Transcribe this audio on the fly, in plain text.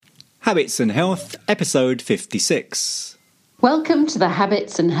Habits and Health, episode 56. Welcome to the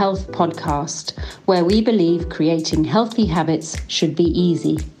Habits and Health podcast, where we believe creating healthy habits should be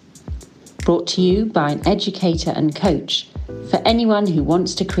easy. Brought to you by an educator and coach for anyone who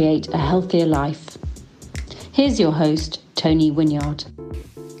wants to create a healthier life. Here's your host, Tony Wynyard.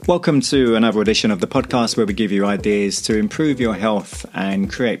 Welcome to another edition of the podcast where we give you ideas to improve your health and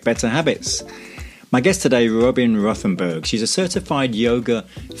create better habits. My guest today, Robin Rothenberg. She's a certified yoga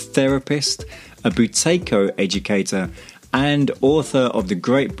therapist, a Buteyko educator, and author of the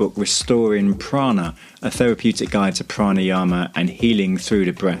great book Restoring Prana, a therapeutic guide to pranayama and healing through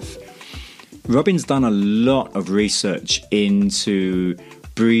the breath. Robin's done a lot of research into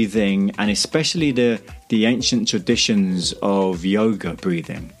breathing and especially the ancient traditions of yoga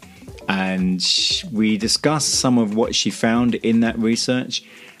breathing. And we discussed some of what she found in that research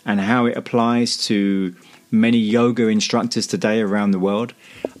and how it applies to many yoga instructors today around the world.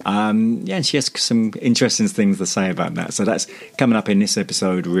 And she has some interesting things to say about that. So that's coming up in this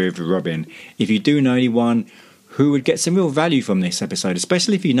episode with Robin. If you do know anyone who would get some real value from this episode,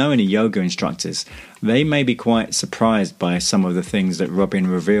 especially if you know any yoga instructors, they may be quite surprised by some of the things that Robin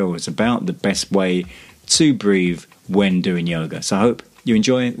reveals about the best way to breathe when doing yoga. So I hope you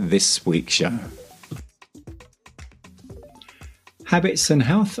enjoy this week's show. Habits and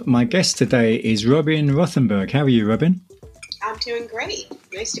Health. My guest today is Robin Rothenberg. How are you, Robin? I'm doing great.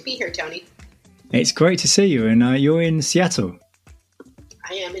 Nice to be here, Tony. It's great to see you, and you're in Seattle.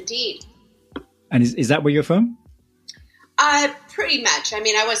 I am indeed. And is that where you're from? Pretty much. I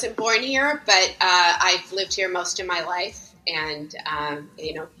mean, I wasn't born here, but I've lived here most of my life. And,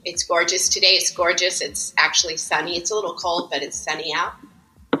 it's gorgeous. Today it's gorgeous. It's actually sunny. It's a little cold, but it's sunny out.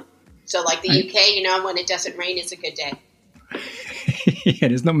 So like the UK, when it doesn't rain, it's a good day. Yeah,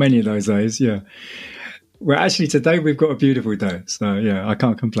 there's not many of those days, yeah. Well, actually, today we've got a beautiful day. So, yeah, I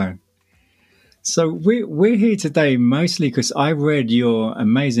can't complain. So we're here today mostly because I read your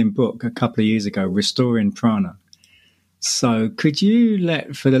amazing book a couple of years ago, Restoring Prana. So could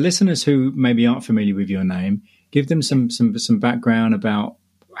you for the listeners who maybe aren't familiar with your name, give them some background about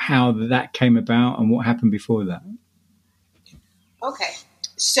how that came about and what happened before that? Okay.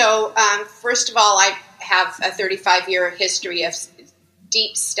 So first of all, I have a 35-year history of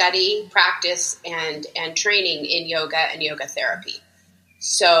deep study, practice, and training in yoga and yoga therapy.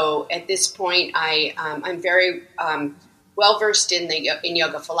 So at this point, I'm very well-versed in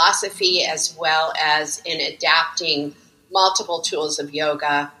yoga philosophy as well as in adapting multiple tools of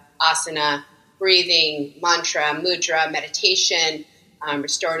yoga, asana, breathing, mantra, mudra, meditation,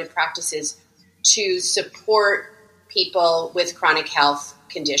 restorative practices to support people with chronic health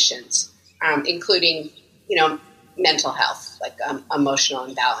conditions, including, mental health, like emotional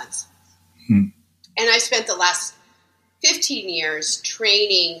imbalance. And I spent the last 15 years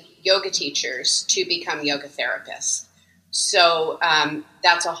training yoga teachers to become yoga therapists. So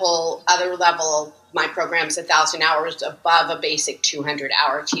that's a whole other level. My program's 1,000 hours above a basic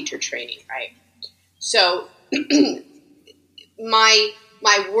 200-hour teacher training, right? So my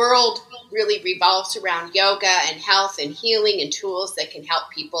world really revolves around yoga and health and healing and tools that can help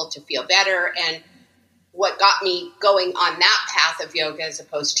people to feel better. And what got me going on that path of yoga as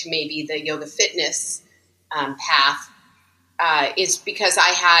opposed to maybe the yoga fitness path is because I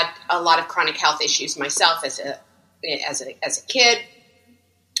had a lot of chronic health issues myself as a kid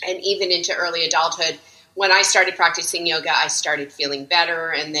and even into early adulthood. When I started practicing yoga, I started feeling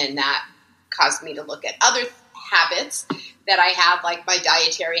better, and then that caused me to look at other habits that I have, like my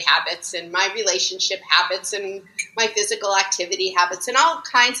dietary habits and my relationship habits and my physical activity habits and all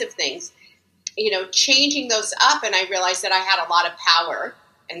kinds of things, changing those up. And I realized that I had a lot of power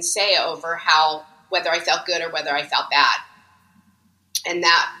and say over whether I felt good or whether I felt bad. And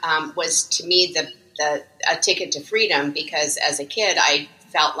that was, to me, a ticket to freedom, because as a kid, I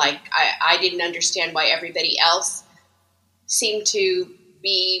felt like I didn't understand why everybody else seemed to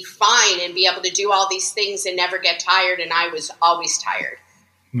be fine and be able to do all these things and never get tired. And I was always tired,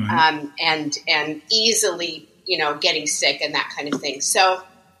 and easily, getting sick and that kind of thing. So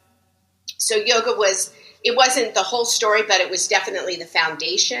yoga it wasn't the whole story, but it was definitely the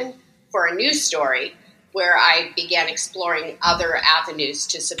foundation for a new story where I began exploring other avenues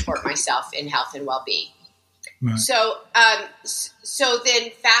to support myself in health and well-being. Right. So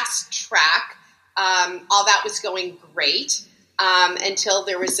then fast track, all that was going great. Until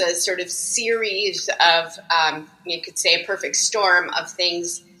there was a sort of series of, you could say a perfect storm of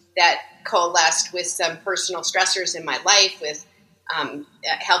things that coalesced with some personal stressors in my life, with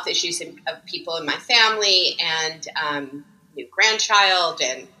health issues of people in my family and new grandchild.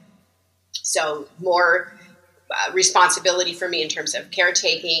 And so more responsibility for me in terms of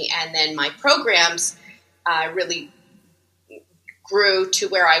caretaking. And then my programs really grew to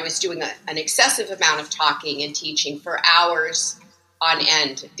where I was doing an excessive amount of talking and teaching for hours on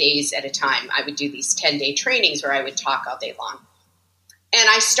end, days at a time. I would do these 10-day trainings where I would talk all day long. And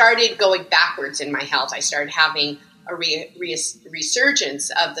I started going backwards in my health. I started having a resurgence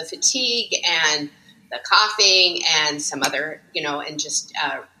of the fatigue and the coughing and some other, and just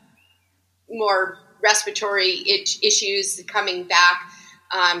more respiratory issues coming back,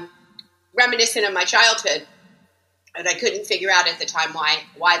 reminiscent of my childhood. And I couldn't figure out at the time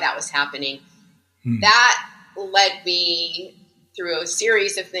why that was happening. That led me through a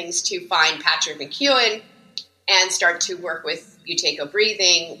series of things to find Patrick McKeown and start to work with Buteyko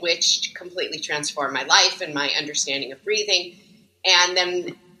breathing, which completely transformed my life and my understanding of breathing. And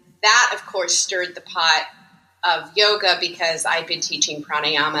then that, of course, stirred the pot of yoga, because I'd been teaching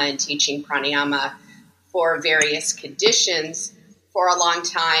pranayama for various conditions for a long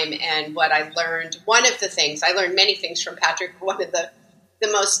time. And what I learned, I learned many things from Patrick. One of the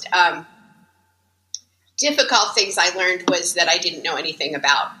most difficult things I learned was that I didn't know anything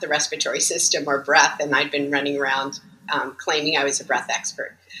about the respiratory system or breath. And I'd been running around claiming I was a breath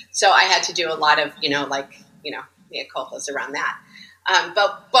expert. So I had to do a lot of, mea culpas around that.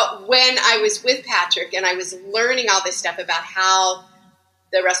 But when I was with Patrick and I was learning all this stuff about how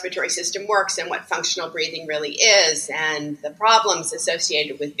the respiratory system works and what functional breathing really is, and the problems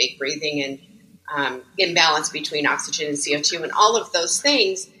associated with big breathing and imbalance between oxygen and CO2 and all of those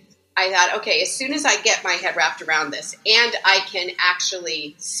things, I thought, okay, as soon as I get my head wrapped around this and I can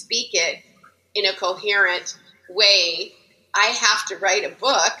actually speak it in a coherent way, I have to write a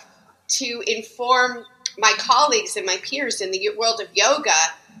book to inform my colleagues and my peers in the world of yoga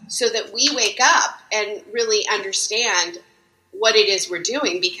so that we wake up and really understand what it is we're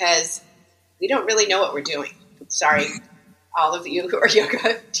doing, because we don't really know what we're doing. Sorry, all of you who are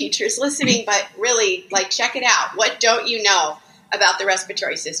yoga teachers listening, but really, check it out. What don't you know about the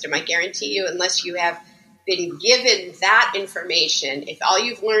respiratory system? I guarantee you, unless you have been given that information, if all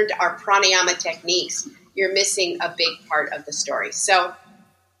you've learned are pranayama techniques, you're missing a big part of the story. So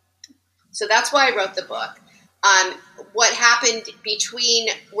that's why I wrote the book. What happened between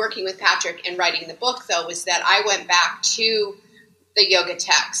working with Patrick and writing the book, though, was that I went back to the yoga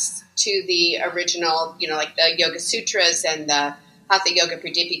texts, to the original, the Yoga Sutras and the Hatha Yoga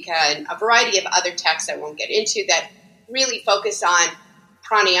Pradipika and a variety of other texts I won't get into that really focus on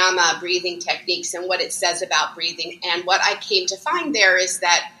pranayama, breathing techniques, and what it says about breathing. And what I came to find there is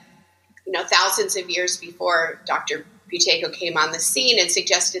that, thousands of years before Dr. Buteyko came on the scene and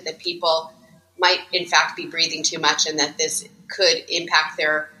suggested that people might, in fact, be breathing too much and that this could impact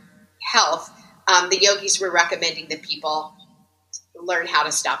their health, the yogis were recommending that people learn how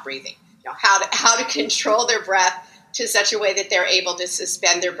to stop breathing, how to control their breath to such a way that they're able to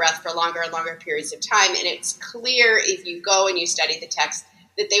suspend their breath for longer and longer periods of time. And it's clear if you go and you study the text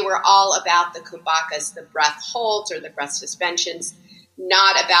that they were all about the kumbhakas, the breath holds or the breath suspensions,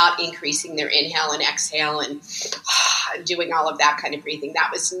 not about increasing their inhale and exhale and doing all of that kind of breathing. That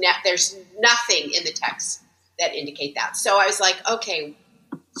was there's nothing in the text that indicate that. So I was like, okay,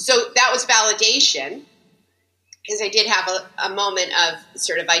 so that was validation, because I did have a moment of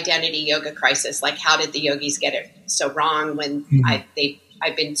sort of identity yoga crisis. Like, how did the yogis get it so wrong when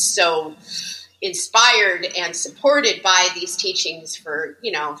I've been so inspired and supported by these teachings for,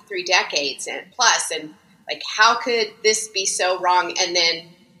 3 decades and plus, and how could this be so wrong? And then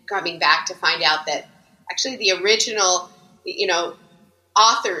coming back to find out that actually the original,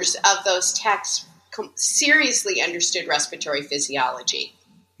 authors of those texts seriously understood respiratory physiology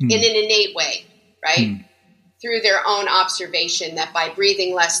in an innate way, right? Through their own observation that by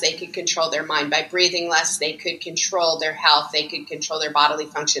breathing less, they could control their mind. By breathing less, they could control their health. They could control their bodily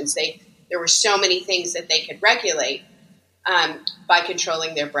functions. There were so many things that they could regulate by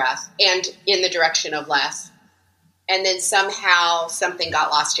controlling their breath and in the direction of less. And then somehow something got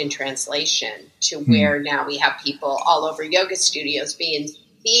lost in translation to where now we have people all over yoga studios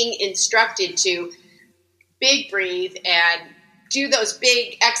being instructed to big breathe and do those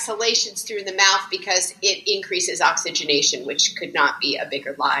big exhalations through the mouth because it increases oxygenation, which could not be a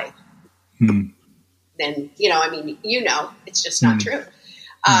bigger lie. Then, it's just not true.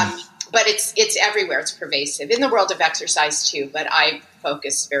 But it's everywhere. It's pervasive in the world of exercise too, but I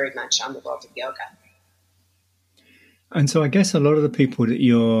focus very much on the world of yoga. And so I guess a lot of the people that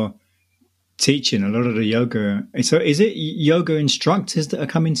you're teaching, a lot of the yoga, so is it yoga instructors that are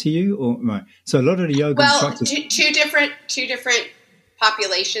coming to you, or right? So a lot of the yoga instructors. two different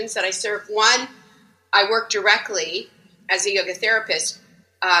populations that I serve. One, I work directly as a yoga therapist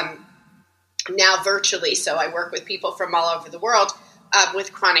now virtually. So I work with people from all over the world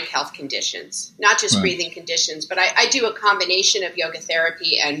with chronic health conditions, not just breathing conditions, but I do a combination of yoga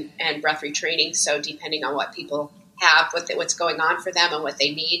therapy and breath retraining. So depending on what people have, what's going on for them and what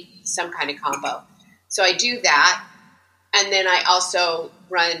they need, some kind of combo. So I do that. And then I also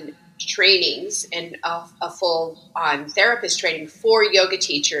run trainings and a full-on therapist training for yoga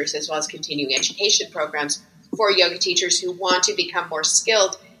teachers, as well as continuing education programs for yoga teachers who want to become more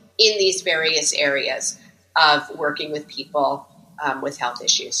skilled in these various areas of working with people with health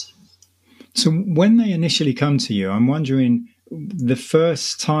issues. So when they initially come to you, I'm wondering, the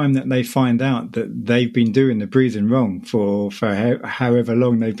first time that they find out that they've been doing the breathing wrong for however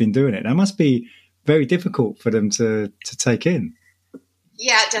long they've been doing it, that must be very difficult for them to take in.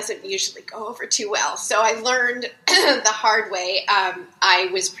 Yeah, it doesn't usually go over too well. So I learned the hard way. I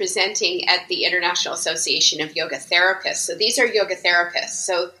was presenting at the International Association of Yoga Therapists. So these are yoga therapists.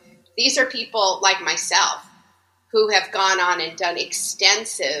 So these are people like myself who have gone on and done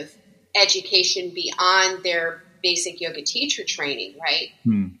extensive education beyond their basic yoga teacher training, right?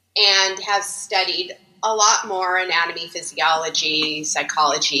 And have studied a lot more anatomy, physiology,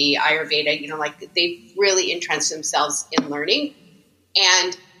 psychology, Ayurveda, like they've really entrenched themselves in learning.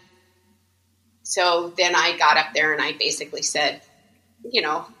 And so then I got up there and I basically said,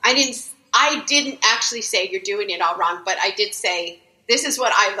 I didn't actually say you're doing it all wrong, but I did say, this is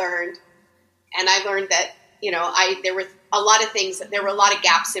what I learned. And I learned that, there were a lot of things, there were a lot of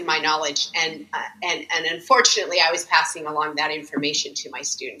gaps in my knowledge. And unfortunately I was passing along that information to my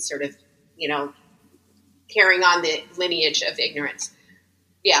students, sort of, carrying on the lineage of ignorance.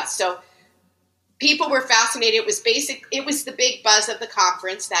 Yeah. So people were fascinated. It was the big buzz of the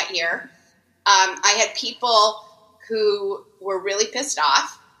conference that year. I had people who were really pissed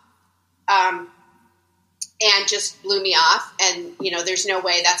off, and just blew me off. And, there's no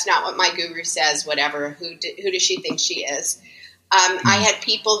way, that's not what my guru says, whatever, who does she think she is? I had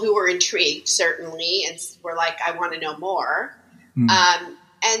people who were intrigued, certainly, and were like, I want to know more.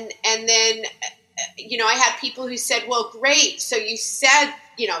 And then, I had people who said, well, great. So you said,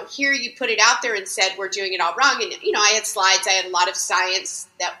 here you put it out there and said, we're doing it all wrong. And, I had slides, I had a lot of science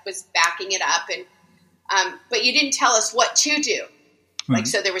that was backing it up. And, but you didn't tell us what to do. Like,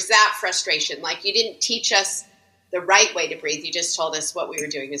 so there was that frustration. Like, you didn't teach us the right way to breathe. You just told us what we were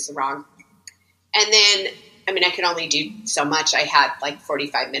doing is wrong. And then, I could only do so much. I had like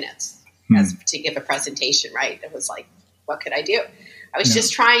 45 minutes to give a presentation, right? It was like, what could I do? I was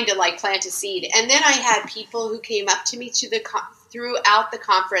just trying to like plant a seed. And then I had people who came up to me throughout the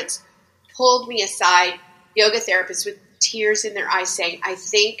conference, pulled me aside, yoga therapists with tears in their eyes saying, I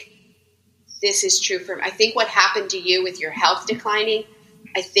think this is true for me. I think what happened to you with your health declining,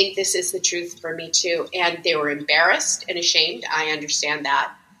 I think this is the truth for me too. And they were embarrassed and ashamed. I understand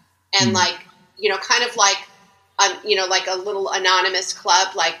that. And like, kind of like, like a little anonymous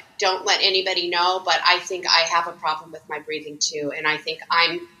club, like don't let anybody know, but I think I have a problem with my breathing too. And I think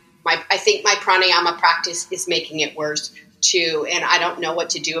my pranayama practice is making it worse too. And I don't know what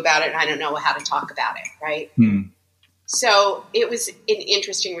to do about it. And I don't know how to talk about it. Right. So it was an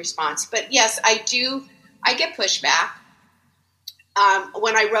interesting response, but yes, I get pushback.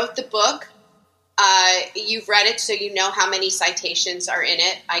 When I wrote the book, you've read it, so you know how many citations are in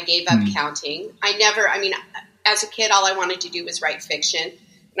it. I gave up counting. As a kid, all I wanted to do was write fiction.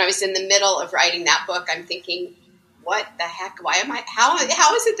 When I was in the middle of writing that book, I'm thinking, what the heck? How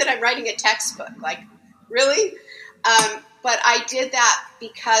is it that I'm writing a textbook? Like, really? But I did that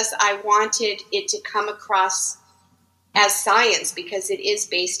because I wanted it to come across as science, because it is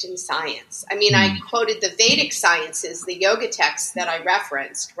based in science. I quoted the Vedic sciences, the yoga texts that I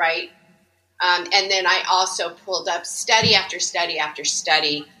referenced, right? And then I also pulled up study after study after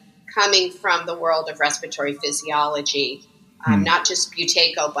study coming from the world of respiratory physiology, not just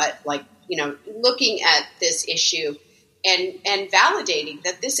Buteyko, but like, looking at this issue and validating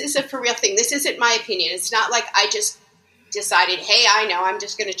that this is a for real thing. This isn't my opinion. It's not like I just decided, hey, I know, I'm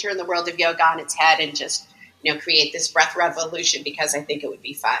just going to turn the world of yoga on its head and just, create this breath revolution because I think it would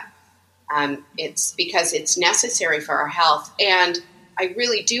be fun. It's because it's necessary for our health. And I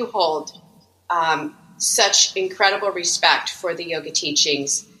really do hold such incredible respect for the yoga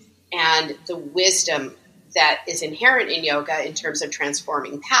teachings and the wisdom that is inherent in yoga in terms of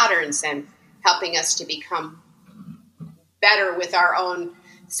transforming patterns and helping us to become better with our own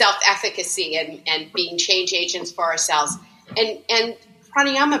self-efficacy and being change agents for ourselves. And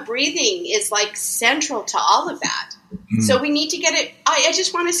pranayama breathing is like central to all of that. So we need to get it. I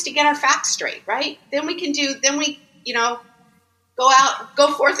just want us to get our facts straight, right? Then we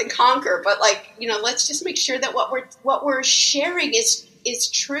go forth and conquer. But let's just make sure that what we're sharing is is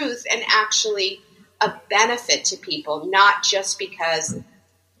truth and actually a benefit to people, not just because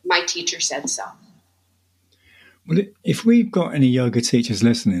my teacher said so. Well, if we've got any yoga teachers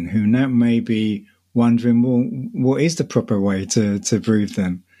listening who now may be wondering, well, what is the proper way to breathe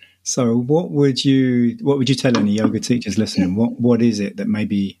then? So what would you tell any yoga teachers listening? What is it that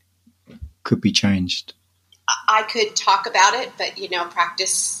maybe could be changed? I could talk about it, but,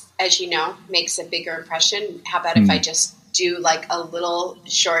 practice, as you know, makes a bigger impression. How about if I just do like a little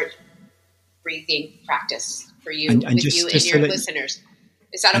short breathing practice for you, and your listeners?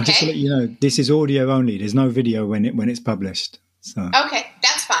 Is that okay? Just to let you know, this is audio only. There's no video when it's published. So okay,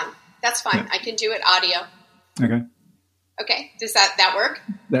 that's fine. That's fine. Yeah. I can do it audio. Okay. Does that work?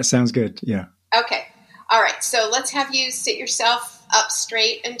 That sounds good. Yeah. Okay. All right. So let's have you sit yourself up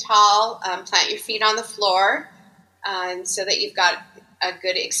straight and tall. Plant your feet on the floor, so that you've got a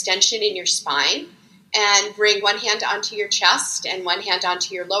good extension in your spine. And bring one hand onto your chest and one hand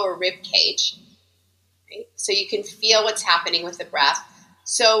onto your lower rib cage. Right? So you can feel what's happening with the breath.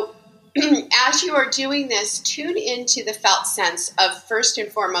 So as you are doing this, tune into the felt sense of, first and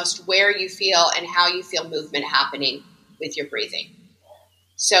foremost, where you feel and how you feel movement happening with your breathing.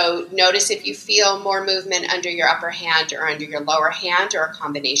 So notice if you feel more movement under your upper hand or under your lower hand, or a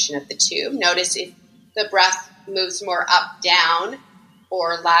combination of the two. Notice if the breath moves more up, down,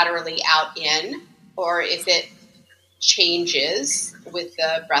 or laterally out, in, or if it changes with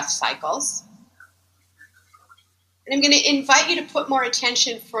the breath cycles. And I'm going to invite you to put more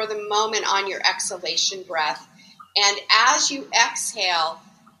attention for the moment on your exhalation breath. And as you exhale,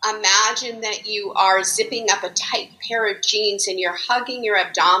 imagine that you are zipping up a tight pair of jeans and you're hugging your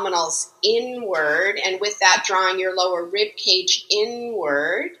abdominals inward, and with that drawing your lower rib cage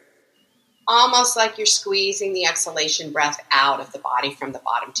inward, almost like you're squeezing the exhalation breath out of the body from the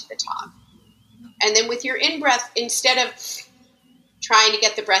bottom to the top. And then with your in-breath, instead of trying to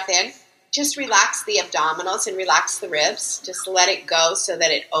get the breath in, just relax the abdominals and relax the ribs. Just let it go so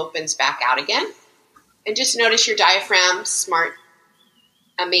that it opens back out again. And just notice your diaphragm, smart,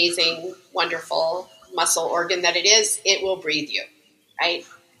 amazing, wonderful muscle organ that it is. It will breathe you, right?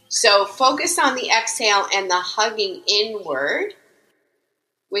 So focus on the exhale and the hugging inward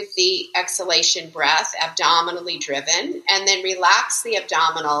with the exhalation breath, abdominally driven, and then relax the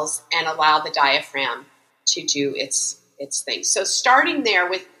abdominals and allow the diaphragm to do its thing. So starting there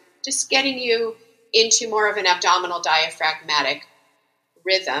with just getting you into more of an abdominal diaphragmatic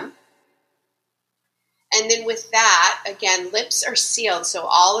rhythm. And then with that, again, lips are sealed, so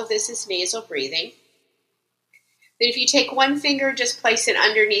all of this is nasal breathing. Then if you take one finger, just place it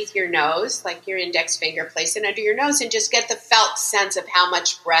underneath your nose, like your index finger, place it under your nose, and just get the felt sense of how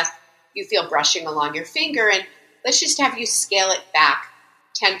much breath you feel brushing along your finger. And let's just have you scale it back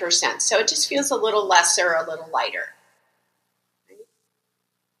 10%. So it just feels a little lesser, a little lighter.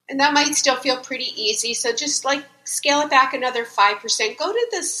 And that might still feel pretty easy. So just like scale it back another 5%. Go to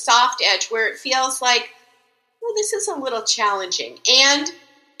the soft edge where it feels like, well, this is a little challenging. And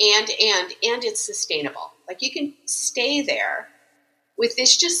it's sustainable. Like you can stay there with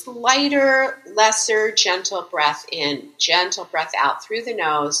this just lighter, lesser, gentle breath in, gentle breath out through the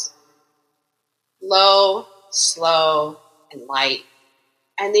nose. Low, slow, and light.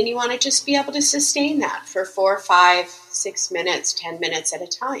 And then you want to just be able to sustain that for 4, 5, 6 minutes, 10 minutes at a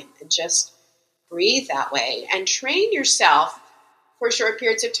time. And just breathe that way. And train yourself for short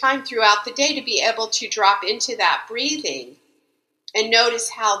periods of time throughout the day to be able to drop into that breathing. And notice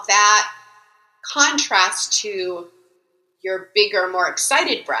how that contrasts to your bigger, more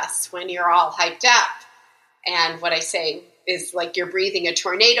excited breaths when you're all hyped up. And what I say is like you're breathing a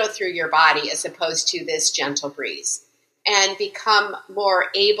tornado through your body as opposed to this gentle breeze. And become more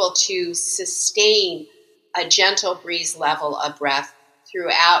able to sustain a gentle breeze level of breath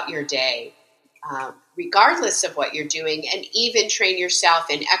throughout your day, regardless of what you're doing, and even train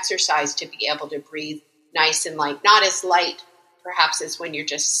yourself in exercise to be able to breathe nice and light, not as light perhaps as when you're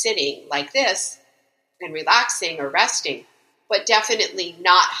just sitting like this and relaxing or resting, but definitely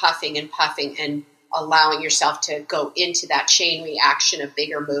not huffing and puffing and allowing yourself to go into that chain reaction of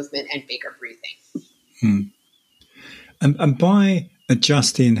bigger movement and bigger breathing. And by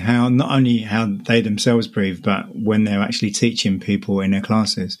adjusting how not only how they themselves breathe, but when they're actually teaching people in their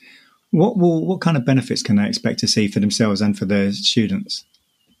classes, what kind of benefits can they expect to see for themselves and for their students?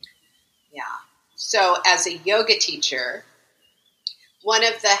 Yeah. So as a yoga teacher, one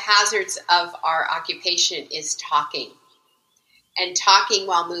of the hazards of our occupation is talking. And talking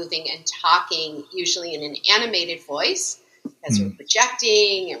while moving, and talking usually in an animated voice because we're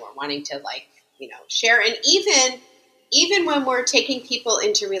projecting and we're wanting to share. And even when we're taking people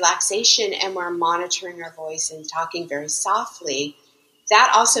into relaxation and we're monitoring our voice and talking very softly,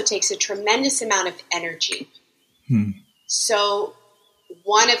 that also takes a tremendous amount of energy. So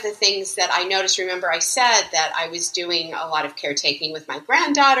one of the things that I noticed, remember I said that I was doing a lot of caretaking with my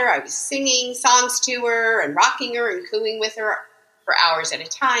granddaughter. I was singing songs to her and rocking her and cooing with her for hours at a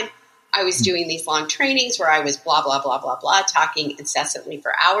time. I was doing these long trainings where I was blah, blah, blah, blah, blah, talking incessantly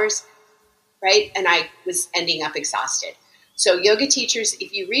for hours, right? And I was ending up exhausted. So yoga teachers,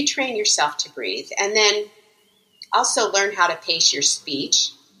 if you retrain yourself to breathe and then also learn how to pace your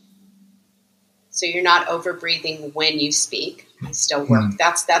speech, so you're not over breathing when you speak. I still work.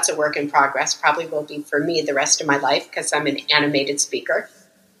 That's a work in progress. Probably will be for me the rest of my life because I'm an animated speaker.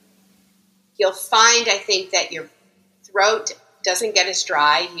 You'll find, I think, that your throat doesn't get as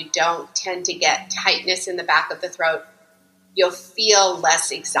dry. You don't tend to get tightness in the back of the throat. You'll feel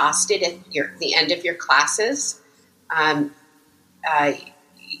less exhausted at the end of your classes.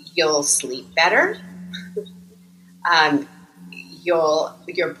 You'll sleep better.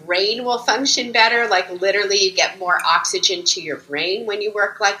 Your brain will function better. Like literally you get more oxygen to your brain when you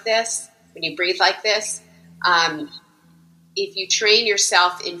work like this, when you breathe like this. If you train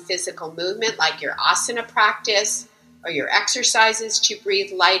yourself in physical movement, like your asana practice or your exercises to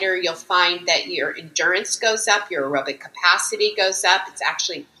breathe lighter, you'll find that your endurance goes up, your aerobic capacity goes up. It's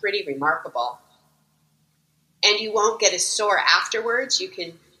actually pretty remarkable. And you won't get as sore afterwards. You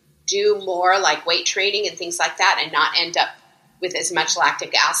can do more like weight training and things like that and not end up with as much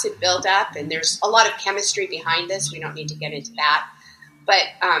lactic acid buildup. And there's a lot of chemistry behind this. We don't need to get into that. But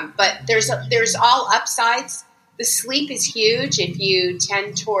there's all upsides. The sleep is huge. If you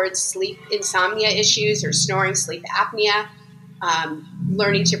tend towards sleep insomnia issues or snoring, sleep apnea,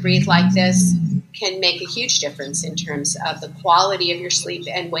 learning to breathe like this can make a huge difference in terms of the quality of your sleep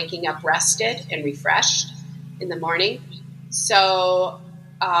and waking up rested and refreshed in the morning. So,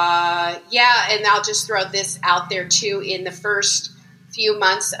 and I'll just throw this out there too. In the first few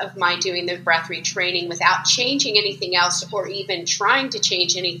months of my doing the breath retraining without changing anything else or even trying to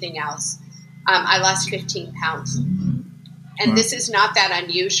change anything else, I lost 15 pounds. And this is not that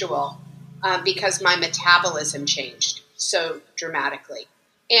unusual because my metabolism changed so dramatically.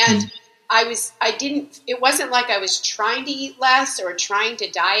 And it wasn't like I was trying to eat less or trying to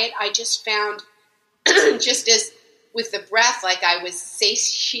diet. I just found just as with the breath, like I was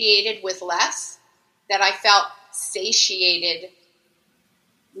satiated with less, that I felt satiated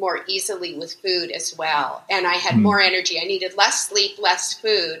more easily with food as well. And I had more energy. I needed less sleep, less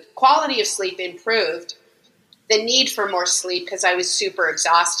food. Quality of sleep improved. The need for more sleep, because I was super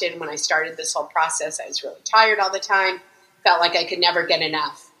exhausted when I started this whole process. I was really tired all the time. Felt like I could never get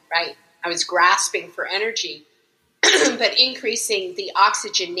enough, right? I was grasping for energy. But increasing the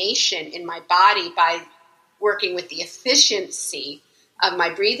oxygenation in my body by working with the efficiency of my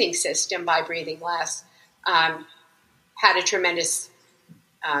breathing system by breathing less had a tremendous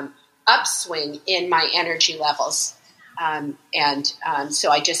upswing in my energy levels.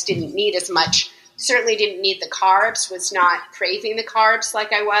 So I just didn't need as much, certainly didn't need the carbs, was not craving the carbs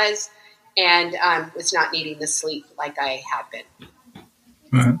like I was, and was not needing the sleep like I had been.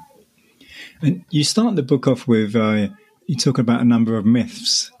 Right. And you start the book off with, you talk about a number of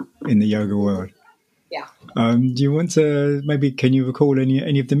myths in the yoga world. Yeah. Do you want to, maybe, can you recall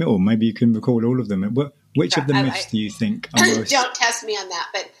any of them, or maybe you can recall all of them? Which of the myths do you think are most... Don't test me on that,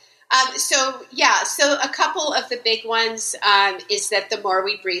 but so a couple of the big ones is that the more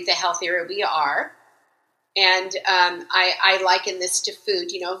we breathe, the healthier we are. And I liken this to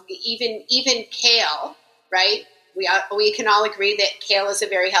food, even kale, right? We can all agree that kale is a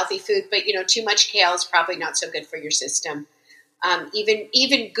very healthy food, but, too much kale is probably not so good for your system.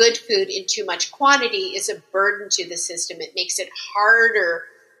 Even good food in too much quantity is a burden to the system. It makes it harder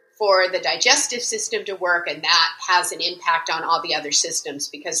for the digestive system to work, and that has an impact on all the other systems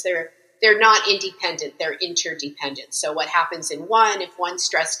because they're not independent, they're interdependent. So what happens in one, if one's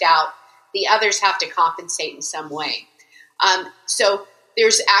stressed out, the others have to compensate in some way. So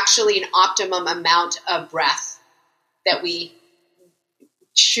there's actually an optimum amount of breath that we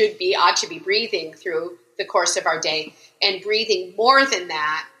ought to be breathing through the course of our day. And breathing more than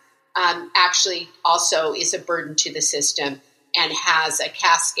that actually also is a burden to the system and has a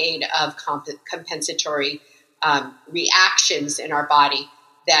cascade of compensatory reactions in our body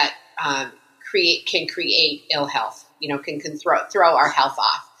that can create ill health, can throw our health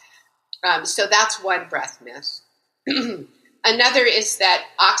off. So that's one breath myth. Another is that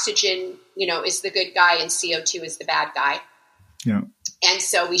oxygen, is the good guy and CO2 is the bad guy. Yeah. And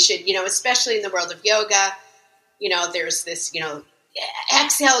so we should, especially in the world of yoga, there's this,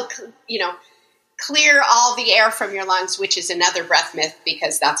 exhale, clear all the air from your lungs, which is another breath myth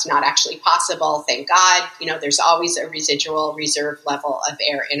because that's not actually possible. Thank God. There's always a residual reserve level of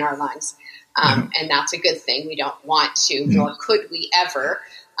air in our lungs. And that's a good thing. We don't want to, nor could we ever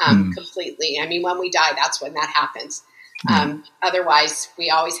completely. I mean, when we die, that's when that happens. Otherwise, we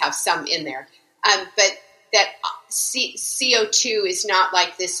always have some in there. But that CO2 is not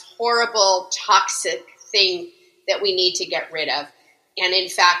like this horrible, toxic thing that we need to get rid of. And in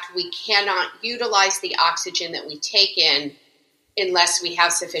fact, we cannot utilize the oxygen that we take in unless we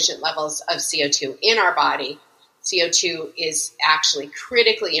have sufficient levels of CO2 in our body. CO2 is actually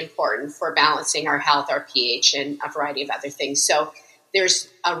critically important for balancing our health, our pH, and a variety of other things. So there's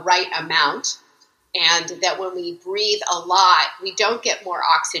a right amount, and that when we breathe a lot, we don't get more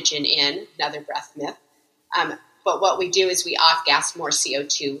oxygen in, another breath myth. But what we do is we off-gas more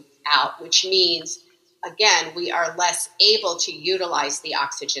CO2 out, which means, again, we are less able to utilize the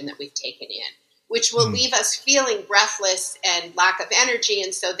oxygen that we've taken in, which will leave us feeling breathless and lack of energy.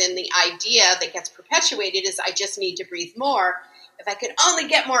 And so then the idea that gets perpetuated is I just need to breathe more. If I could only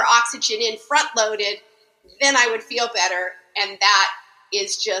get more oxygen in front-loaded, then I would feel better. And that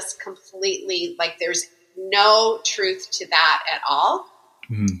is just completely, like, there's no truth to that at all.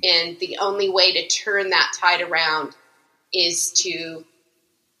 And the only way to turn that tide around is to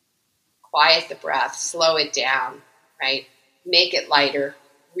quiet the breath, slow it down, right? Make it lighter,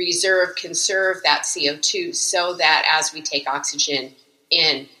 conserve that CO2 so that as we take oxygen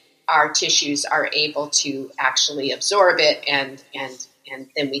in, our tissues are able to actually absorb it and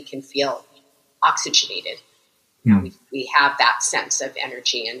then we can feel oxygenated. We have that sense of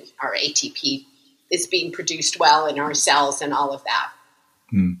energy, and our ATP is being produced well in our cells and all of that.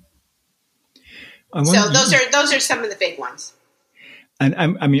 So those are some of the big ones. And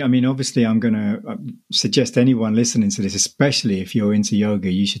I mean, obviously, I'm going to suggest anyone listening to this, especially if you're into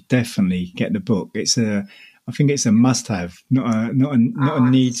yoga, you should definitely get the book. I think it's a must-have, not a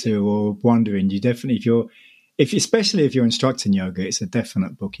need to or wondering. You definitely, especially if you're instructing yoga, it's a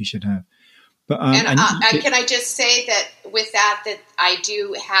definite book you should have. But can I just say that with that I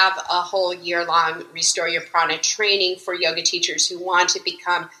do have a whole year-long Restore Your Prana training for yoga teachers who want to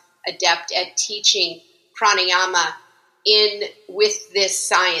become adept at teaching pranayama with this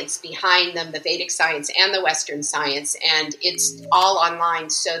science behind them, the Vedic science and the Western science, and it's all online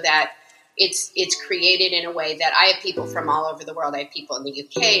so that it's created in a way that I have people from all over the world. I have people in the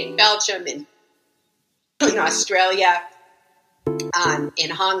UK, in Belgium, in Australia, in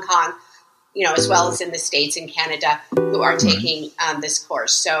Hong Kong, as well as in the States and Canada, who are taking this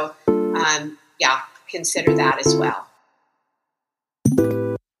course. So, consider that as well.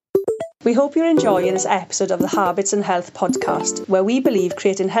 We hope you're enjoying this episode of the Habits and Health podcast, where we believe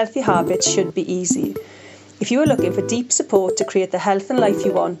creating healthy habits should be easy. If you are looking for deep support to create the health and life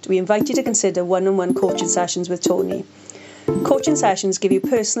you want, we invite you to consider one-on-one coaching sessions with Tony. Coaching sessions give you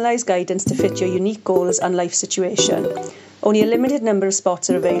personalised guidance to fit your unique goals and life situation. Only a limited number of spots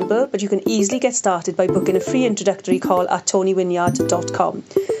are available, but you can easily get started by booking a free introductory call at tonywynyard.com.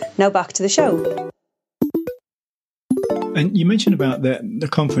 Now back to the show. And you mentioned about the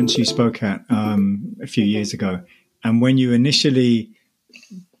conference you spoke at a few years ago, and when you initially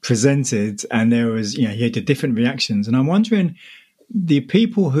presented, and there was, you had the different reactions, and I'm wondering, the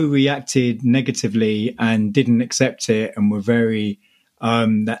people who reacted negatively and didn't accept it and were very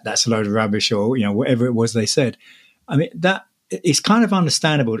that's a load of rubbish, or whatever it was they said. I mean, that it's kind of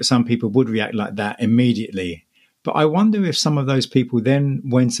understandable that some people would react like that immediately, but I wonder if some of those people then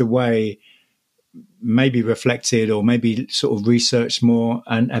went away, maybe reflected, or maybe sort of researched more,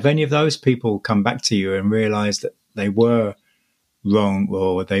 and have any of those people come back to you and realized that they were wrong,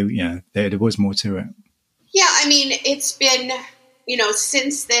 or there was more to it? Yeah, I mean, it's been,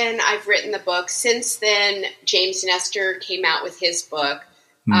 since then I've written the book. Since then, James Nestor came out with his book.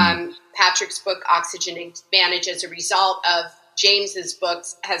 Patrick's book, Oxygen Advantage, as a result of James's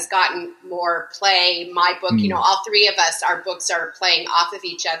books, has gotten more play. My book, all three of us, our books are playing off of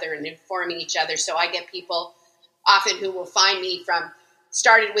each other and informing each other. So I get people often who will find me from,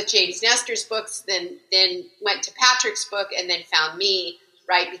 started with James Nestor's books, then went to Patrick's book, and then found me,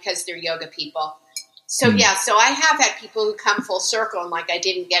 right, because they're yoga people. So, so I have had people who come full circle and like, I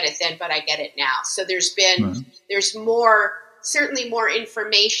didn't get it then, but I get it now. So there's certainly more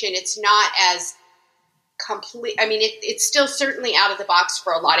information. It's not as complete. I mean, it's still certainly out of the box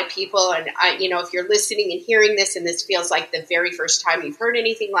for a lot of people. And if you're listening and hearing this, and this feels like the very first time you've heard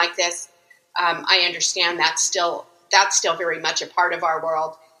anything like this, I understand that's still very much a part of our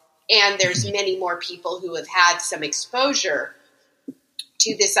world. And there's many more people who have had some exposure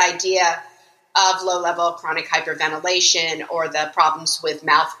to this idea of low-level chronic hyperventilation or the problems with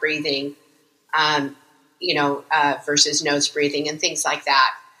mouth breathing versus nose breathing and things like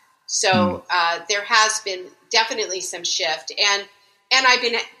that. So there has been definitely some shift, and I've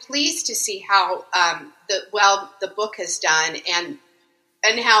been pleased to see how the book has done, and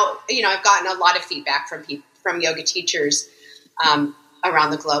how I've gotten a lot of feedback from yoga teachers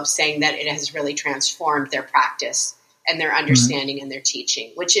around the globe saying that it has really transformed their practice and their understanding and their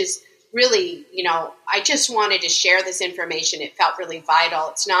teaching, which is really, I just wanted to share this information. It felt really vital.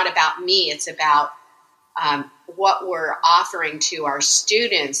 It's not about me. It's about what we're offering to our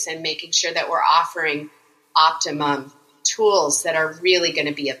students and making sure that we're offering optimum tools that are really going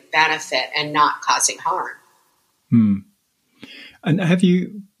to be of benefit and not causing harm. And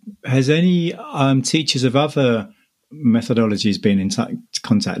has any teachers of other methodologies been in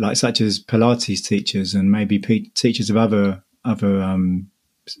contact, like such as Pilates teachers and maybe teachers of other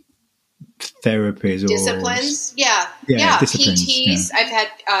therapies or disciplines? Yeah, disciplines, PTs. Yeah. I've had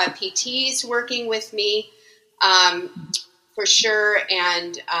PTs working with me for sure,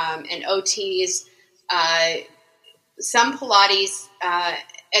 and OTs, some Pilates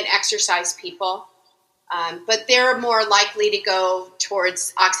and exercise people, but they're more likely to go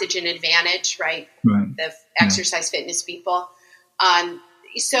towards Oxygen Advantage, right? The exercise fitness people.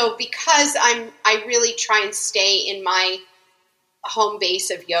 So because I really try and stay in my home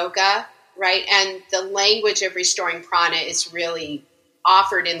base of yoga, right? And the language of restoring prana is really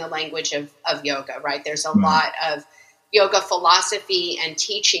offered in the language of yoga, right? There's a lot of yoga philosophy and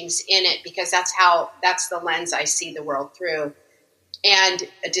teachings in it, because that's the lens I see the world through. And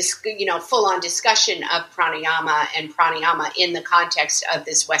a full-on discussion of pranayama in the context of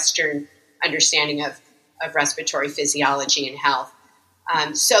this Western understanding of respiratory physiology and health.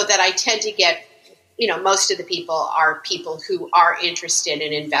 So that I tend to get, most of the people are people who are interested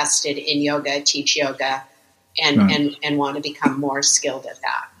and invested in yoga, teach yoga, and want to become more skilled at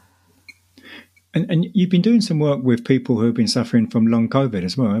that. And you've been doing some work with people who have been suffering from long COVID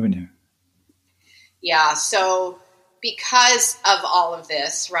as well, haven't you? Yeah. So because of all of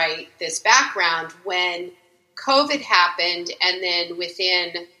this, right, this background, when COVID happened, and then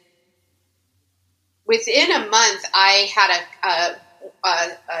within a month, I had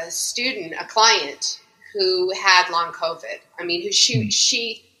a student, a client who had long COVID. I mean,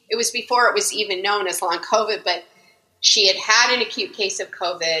 it was before it was even known as long COVID, but she had an acute case of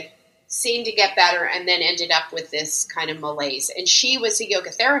COVID, seemed to get better, and then ended up with this kind of malaise. And she was a yoga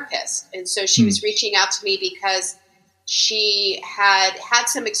therapist. And so she was reaching out to me because she had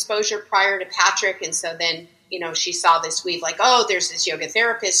some exposure prior to Patrick. And so then, she saw this weave like, oh, there's this yoga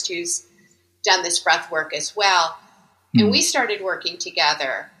therapist who's done this breath work as well. And we started working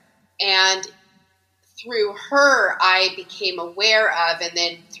together. And through her, I became aware of, and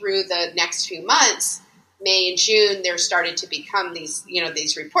then through the next few months, May and June, there started to become these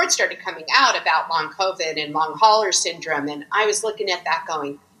reports started coming out about long COVID and long hauler syndrome. And I was looking at that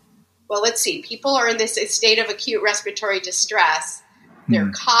going, well, let's see, people are in this state of acute respiratory distress.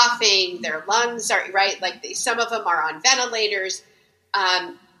 They're coughing, their lungs are, right, like some of them are on ventilators.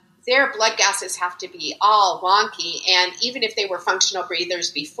 Their blood gases have to be all wonky. And even if they were functional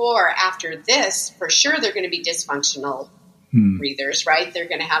breathers before, after this, for sure they're going to be dysfunctional breathers, right? They're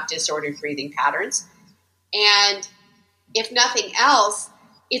going to have disordered breathing patterns. And if nothing else,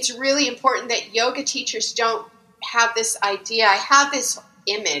 it's really important that yoga teachers don't have this idea. I have this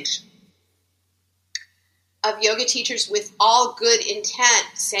image of yoga teachers with all good intent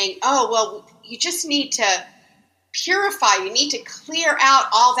saying, oh, well, you just need to purify. You need to clear out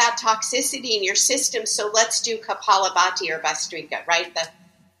all that toxicity in your system. So let's do Kapalabhati or Bhastrika, right? The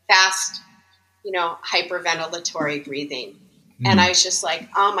fast, hyperventilatory breathing. And I was just like,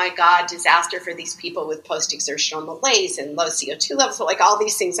 oh my God, disaster for these people with post-exertional malaise and low CO2 levels, like all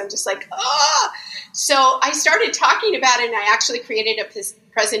these things. I'm just like, ah. So I started talking about it, and I actually created a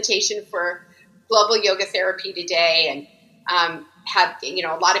presentation for Global Yoga Therapy Today, and had,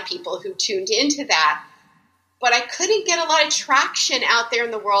 a lot of people who tuned into that. But I couldn't get a lot of traction out there in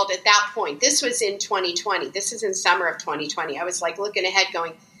the world at that point. This was in 2020. This is in summer of 2020. I was like looking ahead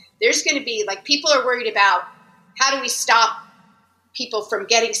going, there's going to be like, people are worried about how do we stop people from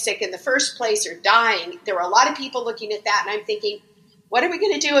getting sick in the first place or dying. There were a lot of people looking at that, and I'm thinking, what are we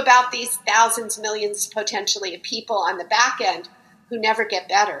going to do about these thousands, millions potentially of people on the back end who never get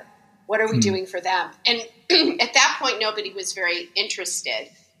better? What are we doing for them? And at that point, nobody was very interested.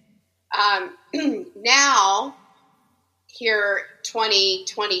 Now, here,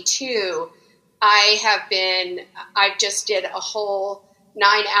 2022, I just did a whole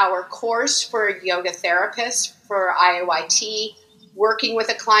 9-hour course for yoga therapists for IOIT, working with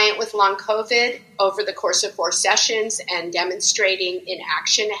a client with long COVID over the course of 4 sessions and demonstrating in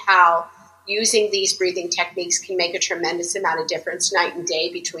action how using these breathing techniques can make a tremendous amount of difference night and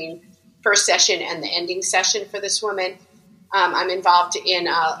day between first session and the ending session for this woman. I'm involved in,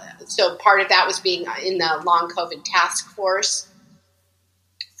 so part of that was being in the long COVID task force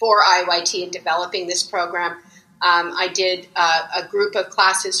for IYT and developing this program. I did a group of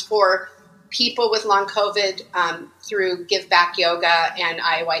classes for people with long COVID through Give Back Yoga and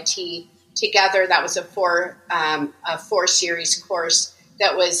IYT together. That was a four series course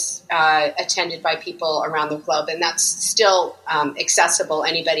that was attended by people around the globe, and that's still accessible.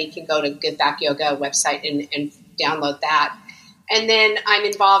 Anybody can go to Give Back Yoga website and download that. And then I'm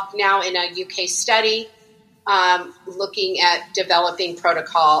involved now in a UK study looking at developing a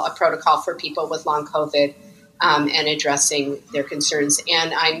protocol for people with long COVID and addressing their concerns.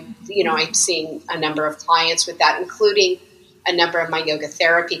 And I'm seeing a number of clients with that, including a number of my yoga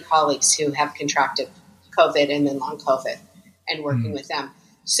therapy colleagues who have contracted COVID and then long COVID, and working with them.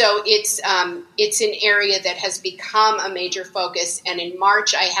 So it's an area that has become a major focus. And in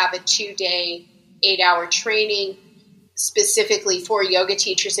March, I have a 2-day, 8-hour training specifically for yoga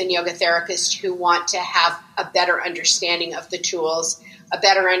teachers and yoga therapists who want to have a better understanding of the tools, a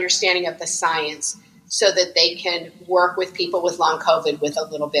better understanding of the science, so that they can work with people with long COVID with a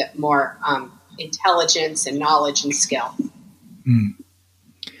little bit more intelligence and knowledge and skill.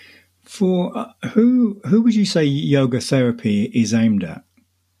 For who would you say yoga therapy is aimed at?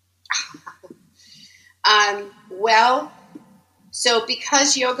 Well, so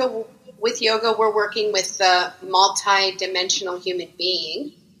because with yoga, we're working with the multi-dimensional human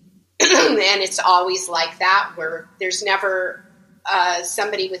being, and it's always like that, where there's never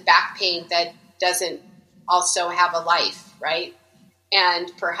somebody with back pain that doesn't also have a life, right?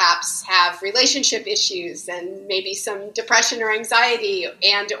 And perhaps have relationship issues and maybe some depression or anxiety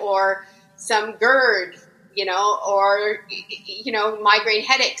or some GERD, or migraine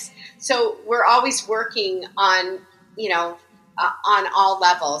headaches. So we're always working on all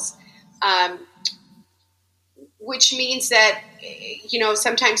levels, which means that,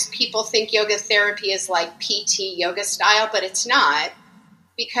 sometimes people think yoga therapy is like PT yoga style, but it's not,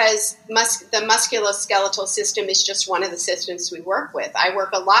 because the musculoskeletal system is just one of the systems we work with. I work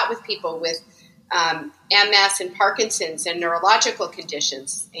a lot with people with MS and Parkinson's and neurological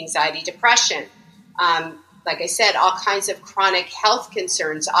conditions, anxiety, depression. Like I said, all kinds of chronic health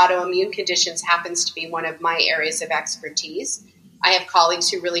concerns. Autoimmune conditions happens to be one of my areas of expertise. I have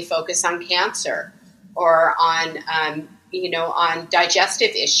colleagues who really focus on cancer or on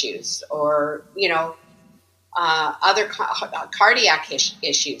digestive issues or, other cardiac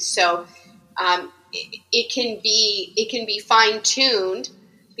issues. So it can be fine-tuned,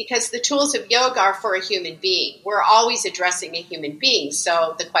 because the tools of yoga are for a human being. We're always addressing a human being.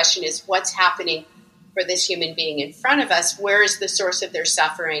 So the question is, what's happening for this human being in front of us? Where is the source of their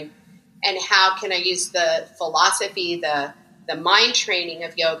suffering? And how can I use the philosophy, the mind training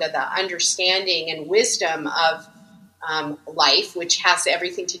of yoga, the understanding and wisdom of life, which has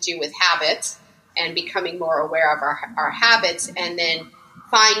everything to do with habits and becoming more aware of our habits, and then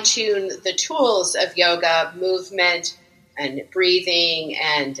fine-tune the tools of yoga, movement and breathing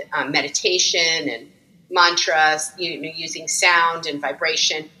and meditation and mantras, using sound and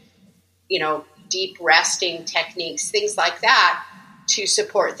vibration, deep resting techniques, things like that, to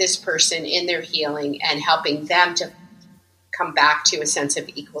support this person in their healing and helping them to come back to a sense of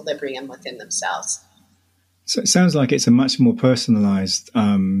equilibrium within themselves. So it sounds like it's a much more personalized,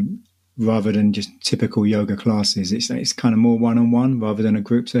 rather than just typical yoga classes. It's kind of more one-on-one rather than a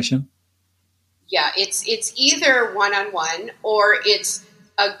group session. Yeah, it's either one-on-one or it's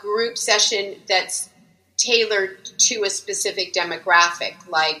a group session that's tailored to a specific demographic,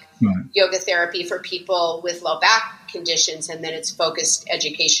 like yoga therapy for people with low back conditions, and then it's focused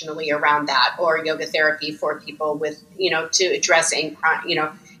educationally around that, or yoga therapy for people with, to address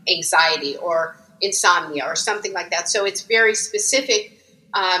anxiety or insomnia or something like that. So it's very specifically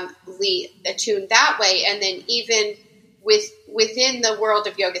attuned that way. And then even within the world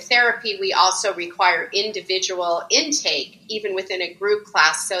of yoga therapy, we also require individual intake, even within a group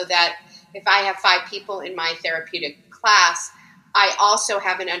class, so that if I have 5 people in my therapeutic class, I also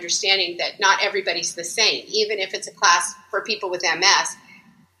have an understanding that not everybody's the same. Even if it's a class for people with MS,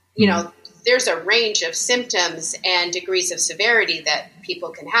 there's a range of symptoms and degrees of severity that people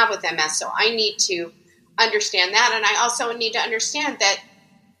can have with MS. So I need to understand that. And I also need to understand that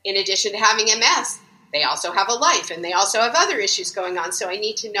in addition to having MS, they also have a life and they also have other issues going on. So I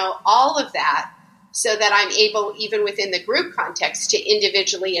need to know all of that so that I'm able, even within the group context, to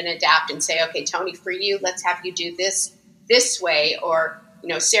individually and adapt and say, okay, Tony, for you, let's have you do this way. Or,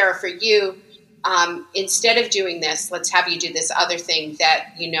 Sarah, for you, instead of doing this, let's have you do this other thing that,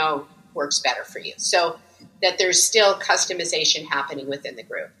 works better for you. So that there's still customization happening within the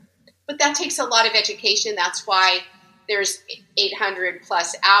group. But that takes a lot of education. That's why there's 800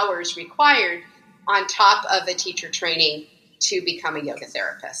 plus hours required on top of a teacher training to become a yoga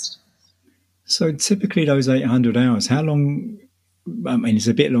therapist. So typically those 800 hours, how long, I mean, it's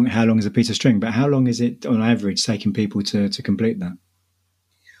a bit long, how long is a piece of string, but how long is it on average taking people to complete that?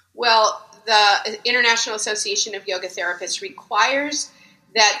 Well, the International Association of Yoga Therapists requires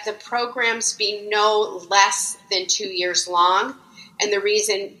that the programs be no less than 2 years long. And the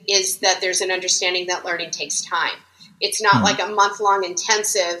reason is that there's an understanding that learning takes time. It's not like a month-long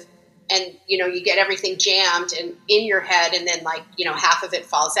intensive and, you get everything jammed and in your head and then half of it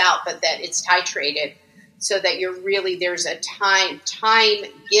falls out, but that it's titrated so that there's a time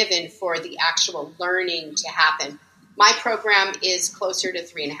given for the actual learning to happen. My program is closer to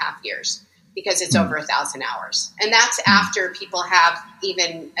 3.5 years because it's over 1,000 hours. And that's after people have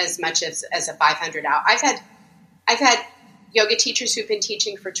even as much as a 500 hour. I've had yoga teachers who've been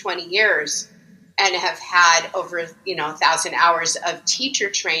teaching for 20 years and have had over, 1,000 hours of teacher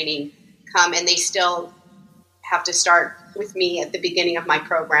training come, and they still have to start with me at the beginning of my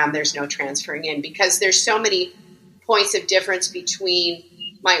program. There's no transferring in because there's so many points of difference between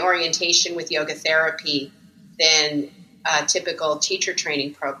my orientation with yoga therapy than a typical teacher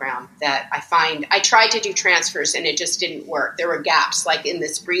training program that I find. I tried to do transfers and it just didn't work. There were gaps like in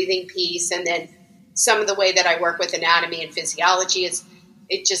this breathing piece, and then some of the way that I work with anatomy and physiology is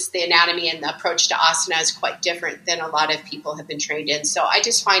the anatomy and the approach to asana is quite different than a lot of people have been trained in. So I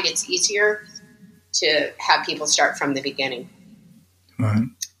just find it's easier to have people start from the beginning. Right.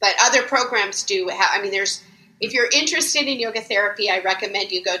 But other programs do have, if you're interested in yoga therapy, I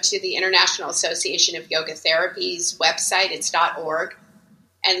recommend you go to the International Association of Yoga Therapy's website. It's .org,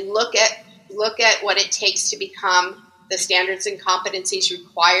 and look at what it takes to become the standards and competencies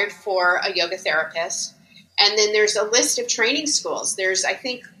required for a yoga therapist. And then there's a list of training schools. There's, I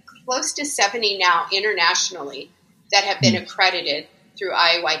think, close to 70 now internationally that have been accredited through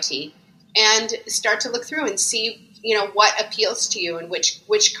IAYT, and start to look through and see, what appeals to you and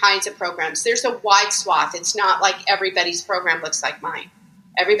which kinds of programs. There's a wide swath. It's not like everybody's program looks like mine.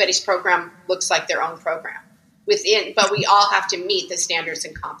 Everybody's program looks like their own program but we all have to meet the standards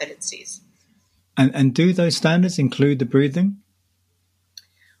and competencies. And do those standards include the breathing?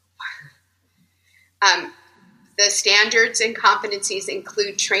 The standards and competencies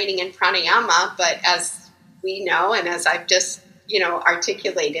include training in pranayama, but as we know, and as I've just,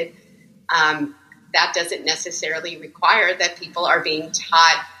 articulated, that doesn't necessarily require that people are being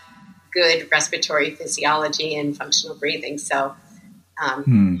taught good respiratory physiology and functional breathing. So,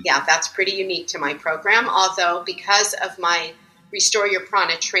 that's pretty unique to my program. Although because of my Restore Your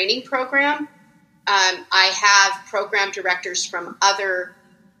Prana training program, I have program directors from other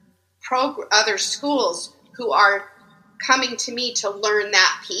schools who are coming to me to learn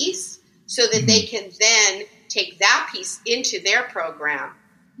that piece so that they can then take that piece into their program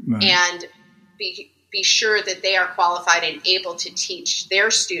and be sure that they are qualified and able to teach their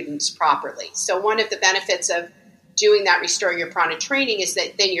students properly. So one of the benefits of doing that Restore Your Prana training is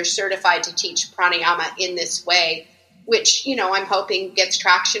that then you're certified to teach pranayama in this way, which, I'm hoping gets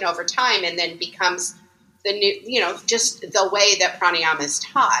traction over time and then becomes the new, just the way that pranayama is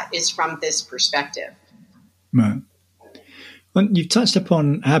taught is from this perspective. Right. Well, you've touched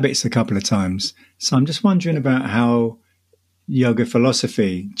upon habits a couple of times. So I'm just wondering about how yoga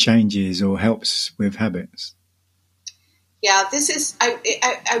philosophy changes or helps with habits. Yeah,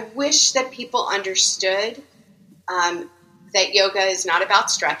 I wish that people understood that yoga is not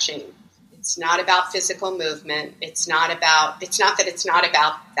about stretching. It's not about physical movement. It's not that it's not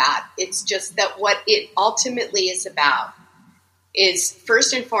about that. It's just that what it ultimately is about is,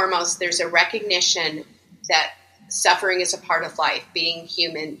 first and foremost, there's a recognition that suffering is a part of life, being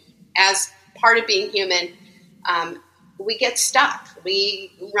human. As part of being human, we get stuck.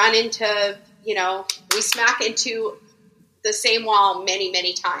 We run into, we smack into the same wall many,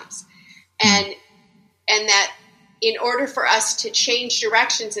 many times. And that in order for us to change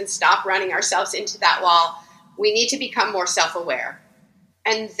directions and stop running ourselves into that wall, we need to become more self-aware.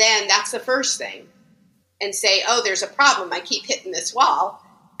 And then that's the first thing. And say, oh, there's a problem. I keep hitting this wall.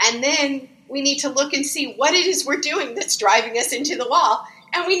 And then we need to look and see what it is we're doing that's driving us into the wall.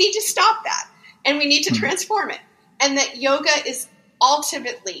 And we need to stop that. And we need to transform it. And that yoga is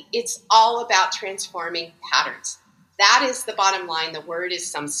ultimately, it's all about transforming patterns. That is the bottom line. The word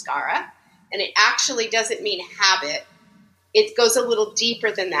is samskara. And it actually doesn't mean habit. It goes a little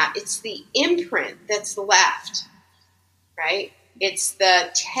deeper than that. It's the imprint that's left, right? It's the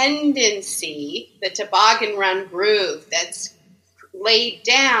tendency, the toboggan run groove that's laid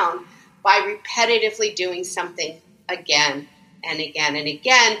down by repetitively doing something again and again and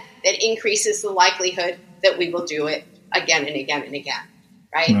again that increases the likelihood that we will do it again and again and again,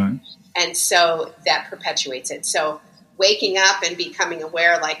 right? And so that perpetuates it. So waking up and becoming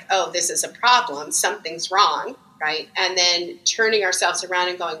aware, like, oh, this is a problem, something's wrong, right? And then turning ourselves around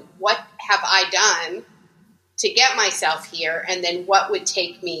and going, what have I done to get myself here? And then what would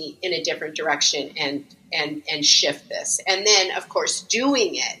take me in a different direction and shift this? And then, of course,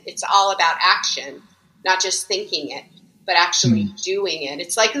 doing it. It's all about action, not just thinking it, but actually doing it.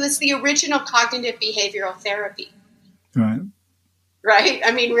 It's like it's the original cognitive behavioral therapy. Right?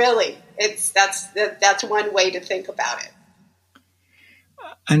 I mean, really, that's one way to think about it.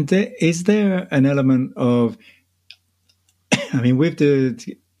 And is there an element of, I mean, with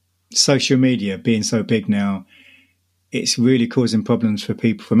the social media being so big now, it's really causing problems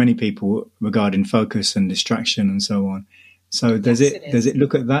for many people regarding focus and distraction and so on. So does it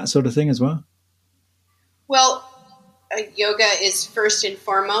look at that sort of thing as well? Well, yoga is first and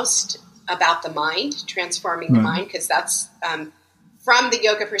foremost about the mind, transforming the mind, because that's, from the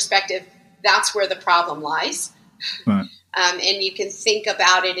yoga perspective, that's where the problem lies. And you can think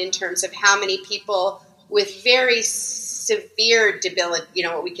about it in terms of how many people with very severe debility,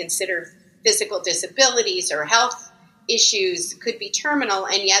 what we consider physical disabilities or health issues, could be terminal,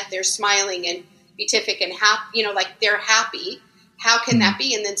 and yet they're smiling and beatific and happy, like they're happy. How can that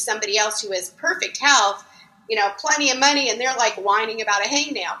be? And then somebody else who has perfect health, plenty of money, and they're like whining about a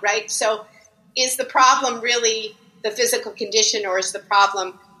hangnail, right? So is the problem really the physical condition, or is the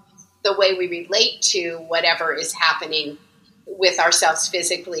problem the way we relate to whatever is happening with ourselves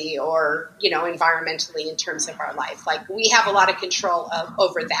physically or, environmentally in terms of our life? Like, we have a lot of control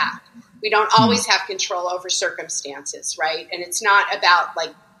over that. We don't always have control over circumstances, right? And it's not about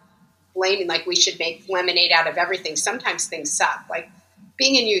like blaming, like we should make lemonade out of everything. Sometimes things suck. Like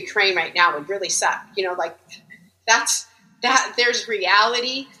being in Ukraine right now would really suck. There's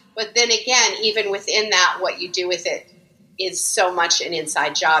reality. But then again, even within that, what you do with it is so much an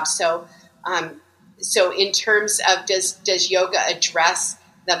inside job. So in terms of does yoga address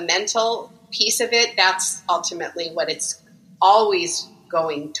the mental piece of it? That's ultimately what it's always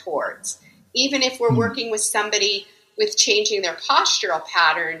going towards. Even if we're working with somebody with changing their postural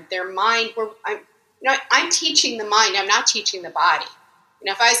pattern, their mind, I'm teaching the mind. I'm not teaching the body.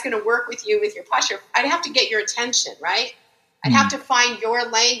 If I was going to work with you with your posture, I'd have to get your attention, right? I'd have to find your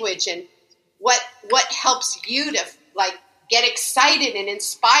language and what helps you to get excited and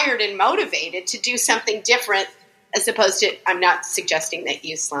inspired and motivated to do something different, as opposed to, I'm not suggesting that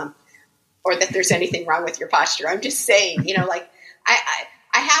you slump or that there's anything wrong with your posture. I'm just saying, I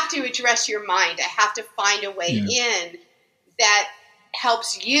have to address your mind. I have to find a way in that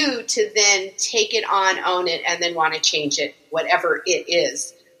helps you to then take it on, own it, and then want to change it, whatever it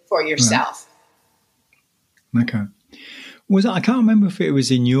is for yourself. Right. Okay. I can't remember if it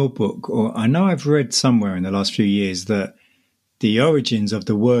was in your book, or I know I've read somewhere in the last few years that the origins of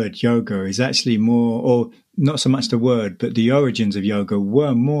the word yoga is actually more, or not so much the word, but the origins of yoga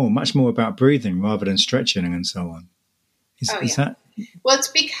were much more about breathing rather than stretching and so on. Is that? Well, it's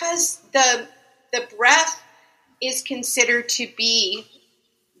because the breath is considered to be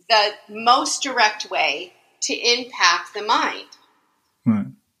the most direct way to impact the mind. Right.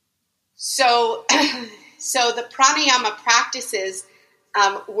 So the pranayama practices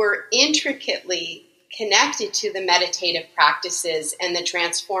were intricately connected to the meditative practices and the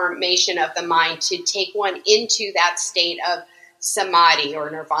transformation of the mind to take one into that state of samadhi or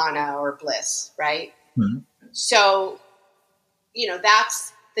nirvana or bliss, right? Mm-hmm. So,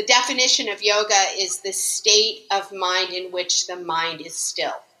 that's the definition of yoga, is the state of mind in which the mind is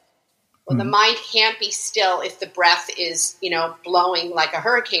still. Well, the mind can't be still if the breath is, blowing like a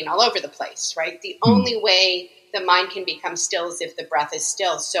hurricane all over the place, right? The only way the mind can become still is if the breath is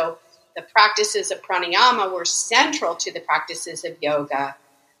still. So the practices of pranayama were central to the practices of yoga.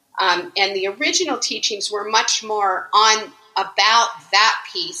 And the original teachings were much more about that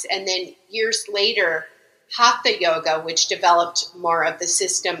piece. And then years later, Hatha Yoga, which developed more of the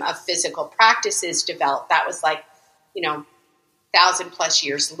system of physical practices, developed. That was 1,000+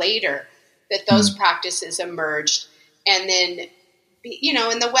 years later that those practices emerged. And then,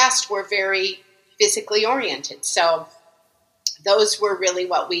 in the West, we're very physically oriented. So those were really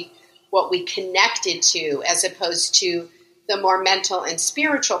what we connected to, as opposed to the more mental and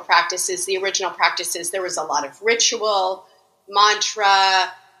spiritual practices. The original practices, there was a lot of ritual,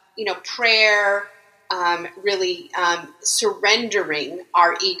 mantra, prayer, really surrendering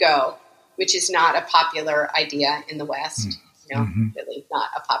our ego, which is not a popular idea in the West. Really not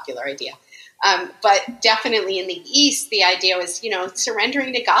a popular idea. But definitely in the East, the idea was,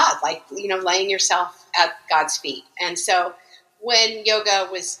 surrendering to God, like, laying yourself at God's feet. And so when yoga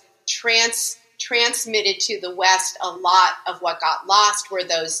was transmitted to the West, a lot of what got lost were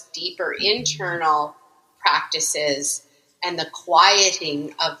those deeper internal practices and the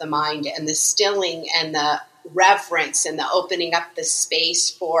quieting of the mind and the stilling and the reverence and the opening up the space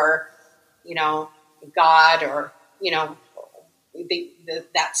for, God or,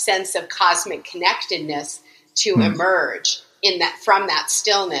 that sense of cosmic connectedness to emerge from that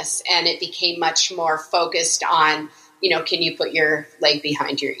stillness. And it became much more focused on, can you put your leg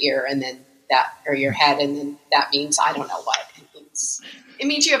behind your ear and then or your head, and then that means I don't know what it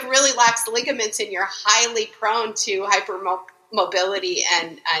means you have really lax ligaments and you're highly prone to hypermobility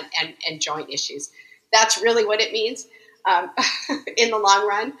and joint issues. That's really what it means in the long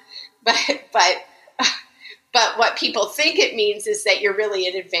run. But what people think it means is that you're really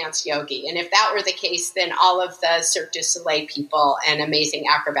an advanced yogi. And if that were the case, then all of the Cirque du Soleil people and amazing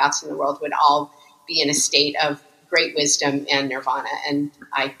acrobats in the world would all be in a state of great wisdom and nirvana. And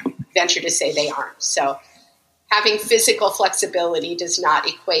I venture to say they aren't. So having physical flexibility does not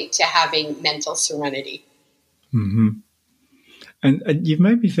equate to having mental serenity. Mm-hmm. And you've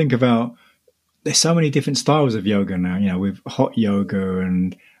made me think about, there's so many different styles of yoga now, with hot yoga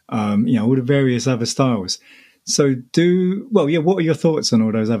and, all the various other styles. So what are your thoughts on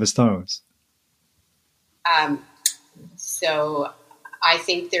all those other styles? So I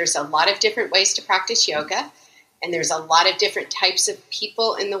think there's a lot of different ways to practice yoga, and there's a lot of different types of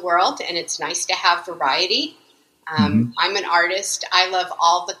people in the world, and it's nice to have variety. I'm an artist. I love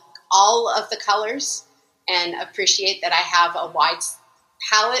all of the colors and appreciate that I have a wide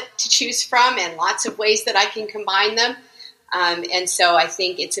palette to choose from and lots of ways that I can combine them. And so I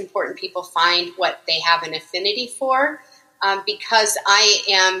think it's important people find what they have an affinity for, because I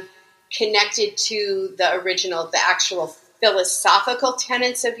am connected to the actual philosophical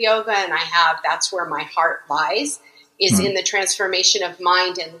tenets of yoga. And that's where my heart lies, is in the transformation of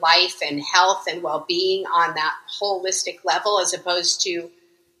mind and life and health and well-being on that holistic level, as opposed to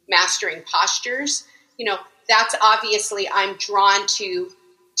mastering postures. That's obviously, I'm drawn to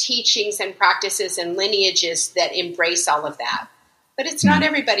teachings and practices and lineages that embrace all of that. But it's not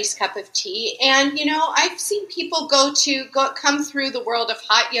everybody's cup of tea. And, I've seen people come through the world of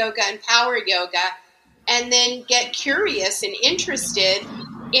hot yoga and power yoga and then get curious and interested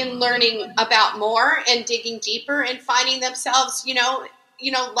in learning about more and digging deeper and finding themselves,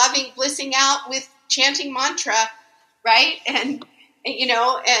 loving blissing out with chanting mantra, right? And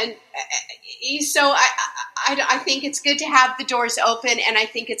so I think it's good to have the doors open, and I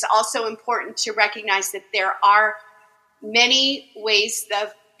think it's also important to recognize that there are many ways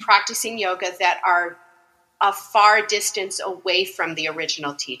of practicing yoga that are a far distance away from the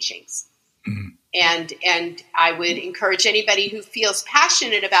original teachings. And I would encourage anybody who feels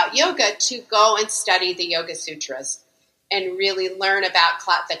passionate about yoga to go and study the Yoga Sutras and really learn about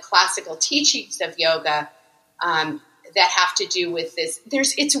the classical teachings of yoga that have to do with this.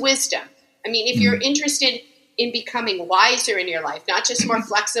 It's wisdom. I mean, if you're interested in becoming wiser in your life, not just more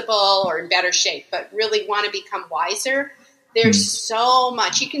flexible or in better shape, but really want to become wiser, there's so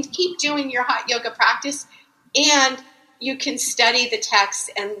much. You can keep doing your hot yoga practice, and you can study the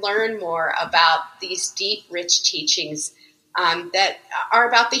text and learn more about these deep, rich teachings that are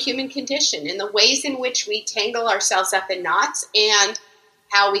about the human condition and the ways in which we tangle ourselves up in knots and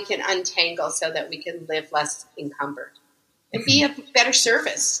how we can untangle so that we can live less encumbered and be of better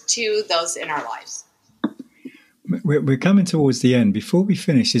service to those in our lives. We're coming towards the end. Before we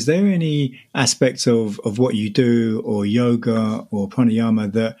finish, is there any aspects of what you do or yoga or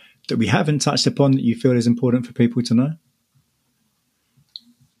pranayama that we haven't touched upon that you feel is important for people to know?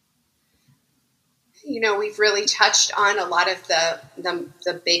 We've really touched on a lot of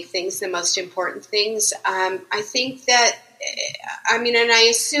the big things, the most important things. I think that, and I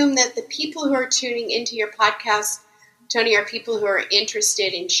assume that the people who are tuning into your podcast, Tony, are people who are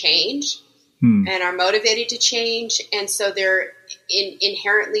interested in change and are motivated to change. And so they're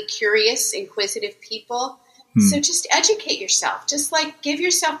inherently curious, inquisitive people. So just educate yourself. Just give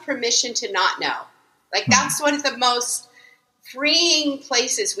yourself permission to not know. That's one of the most freeing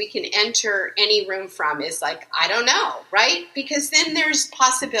places we can enter any room from is I don't know, right? Because then there's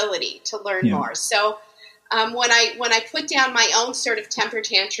possibility to learn more. So when I put down my own sort of temper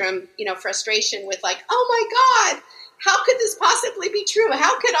tantrum, frustration with oh my God, how could this possibly be true?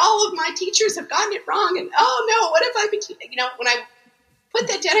 How could all of my teachers have gotten it wrong? And oh no, what have I been, when I put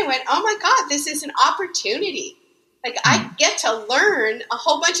that down, I went, oh my God, this is an opportunity. I get to learn a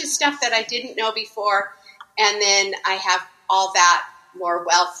whole bunch of stuff that I didn't know before. And then I have all that more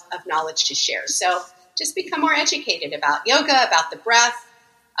wealth of knowledge to share. So just become more educated about yoga, about the breath,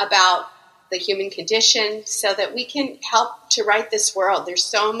 about the human condition, so that we can help to right this world. There's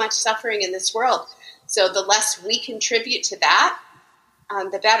so much suffering in this world. So the less we contribute to that,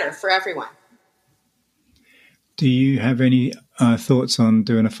 the better for everyone. Do you have any thoughts on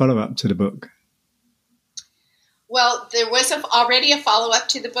doing a follow-up to the book? Well, there was already a follow-up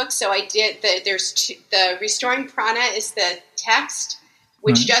to the book, so I did. The Restoring Prana is the text,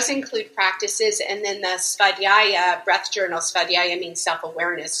 which does include practices, and then the Svadhyaya breath journal. Svadhyaya means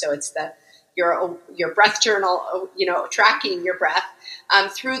self-awareness, so it's your breath journal, tracking your breath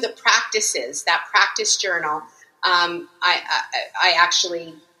through the practices. That practice journal, I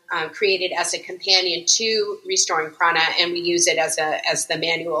actually created as a companion to Restoring Prana, and we use it as the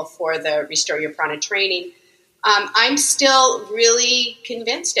manual for the Restore Your Prana training. I'm still really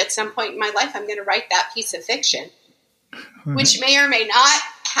convinced at some point in my life I'm going to write that piece of fiction, which may or may not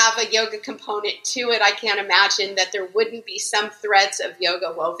have a yoga component to it. I can't imagine that there wouldn't be some threads of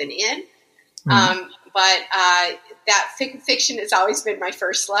yoga woven in. But that fiction has always been my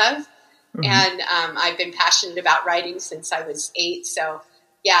first love. And I've been passionate about writing since I was 8. So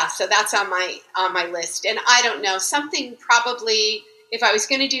that's on my list. And I don't know, something probably, if I was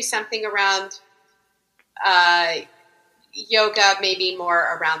going to do something around yoga, maybe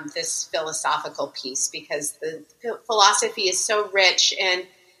more around this philosophical piece, because the philosophy is so rich, and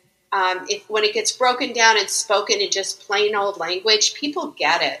when it gets broken down and spoken in just plain old language, people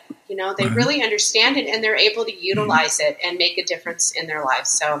get it. They really understand it, and they're able to utilize it and make a difference in their lives.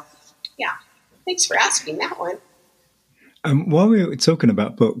 So, yeah, thanks for asking that one. While we were talking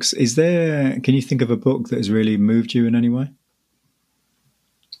about books, can you think of a book that has really moved you in any way?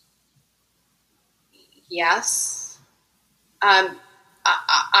 Yes.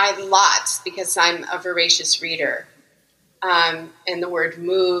 I lots, because I'm a voracious reader. And the word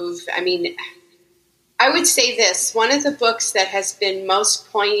move, I would say this, one of the books that has been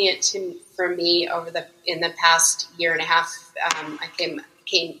most poignant for me in the past year and a half, I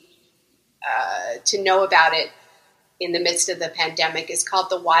came to know about it in the midst of the pandemic, is called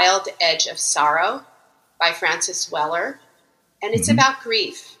The Wild Edge of Sorrow by Francis Weller. And it's about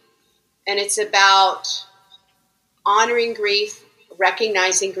grief. And it's about honoring grief,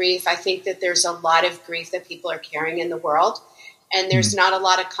 recognizing grief. I think that there's a lot of grief that people are carrying in the world, and there's not a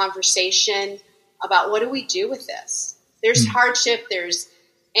lot of conversation about what do we do with this. There's hardship, there's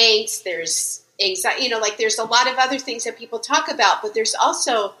angst, there's anxiety, there's a lot of other things that people talk about, but there's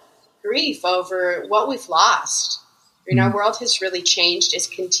also grief over what we've lost. Our world has really changed. It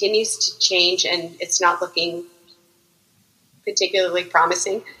continues to change, and it's not looking particularly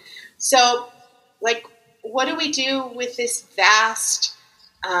promising. So, what do we do with this vast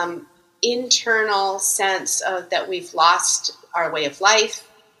internal sense of that we've lost our way of life,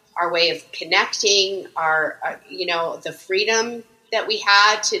 our way of connecting, our the freedom that we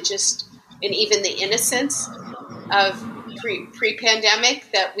had to and even the innocence of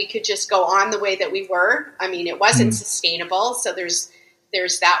pre-pandemic, that we could just go on the way that we were. It wasn't sustainable. So there's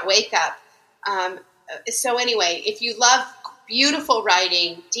that wake up. So anyway, if you love beautiful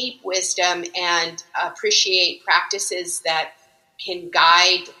writing, deep wisdom, and appreciate practices that can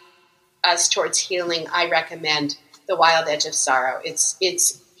guide us towards healing, I recommend The Wild Edge of Sorrow.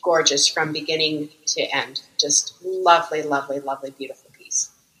 It's gorgeous from beginning to end. Just lovely, lovely, lovely, beautiful piece.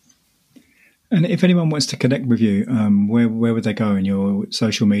 And if anyone wants to connect with you, where would they go in your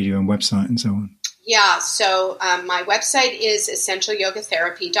social media and website and so on? Yeah, so my website is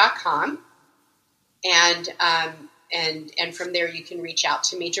essentialyogatherapy.com. And from there you can reach out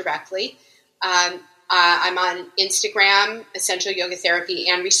to me directly. I'm on Instagram, Essential Yoga Therapy,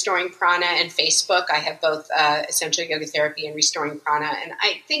 and Restoring Prana, and Facebook. I have both Essential Yoga Therapy and Restoring Prana, and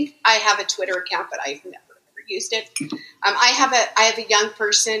I think I have a Twitter account, but I've never used it. I have a young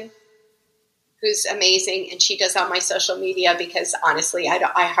person who's amazing, and she does all my social media, because honestly,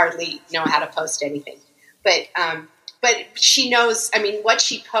 I hardly know how to post anything. But she knows. What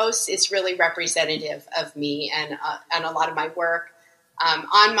she posts is really representative of me and a lot of my work.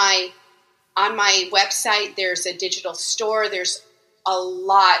 On my website, there's a digital store. There's a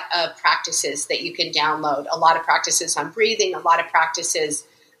lot of practices that you can download. A lot of practices on breathing. A lot of practices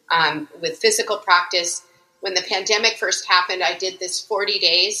with physical practice. When the pandemic first happened, I did this 40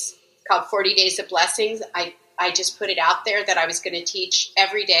 days called 40 Days of Blessings. I just put it out there that I was going to teach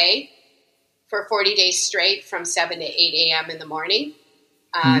every day for 40 days straight from 7 to 8 a.m. in the morning.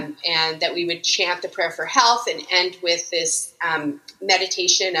 And that we would chant the prayer for health and end with this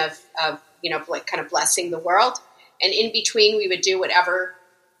meditation of kind of blessing the world. And in between, we would do whatever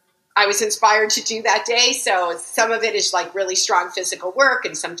I was inspired to do that day. So some of it is like really strong physical work,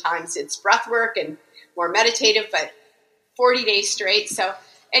 and sometimes it's breath work and more meditative, but 40 days straight. So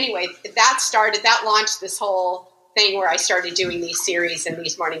anyway, that launched this whole thing where I started doing these series and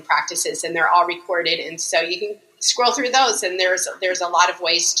these morning practices, and they're all recorded. And so you can scroll through those, and there's a lot of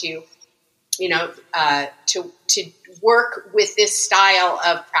ways to, to work with this style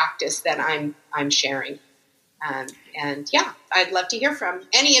of practice that I'm sharing. And yeah, I'd love to hear from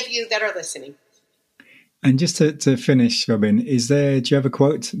any of you that are listening. And just to finish, Robin, do you have a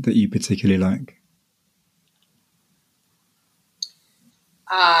quote that you particularly like?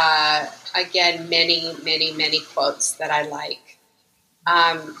 Again, many quotes that I like.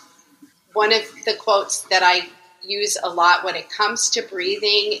 One of the quotes that I use a lot when it comes to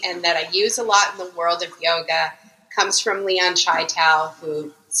breathing, and that I use a lot in the world of yoga, comes from Leon Chaitau,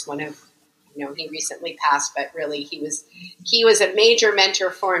 who is one of, he recently passed, but really he was a major mentor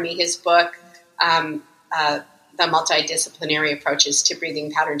for me. His book, The Multidisciplinary Approaches to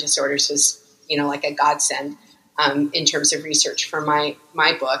Breathing Pattern Disorders, was, like a godsend in terms of research for my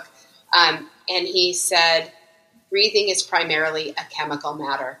book. And he said, breathing is primarily a chemical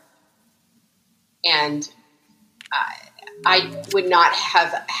matter. And I would not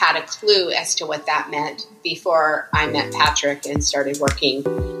have had a clue as to what that meant before I met Patrick and started working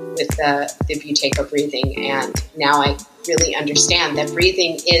with the Buteyko breathing. And now I really understand that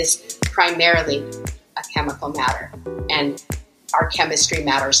breathing is primarily a chemical matter. And our chemistry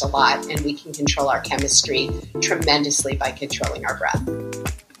matters a lot, and we can control our chemistry tremendously by controlling our breath.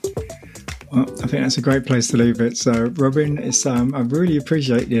 Well, I think that's a great place to leave it. So, Robin, I really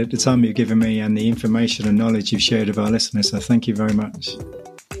appreciate the time you've given me and the information and knowledge you've shared with our listeners. So thank you very much.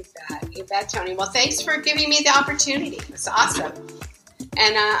 You bet, Tony. Well, thanks for giving me the opportunity. It's awesome.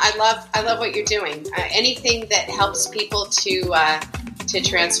 And I love what you're doing. Anything that helps people to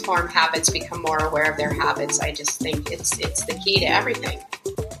transform habits, become more aware of their habits, I just think it's the key to everything.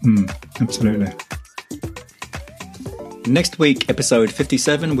 Absolutely. Next week, episode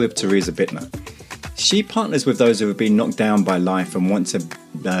 57 with Teresa Bittner. She partners with those who have been knocked down by life and want to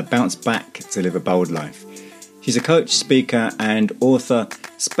bounce back to live a bold life. She's a coach, speaker, and author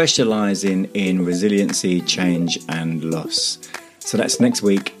specializing in resiliency, change, and loss. So that's next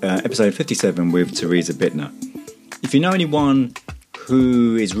week, episode 57 with Teresa Bittner. If you know anyone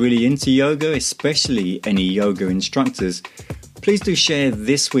who is really into yoga, especially any yoga instructors, please do share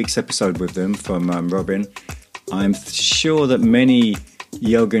this week's episode with them from Robin. I'm sure that many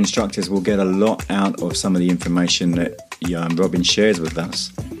yoga instructors will get a lot out of some of the information that Robin shares with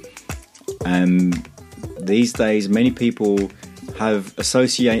us. These days, many people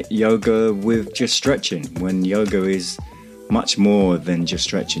associate yoga with just stretching, when yoga is much more than just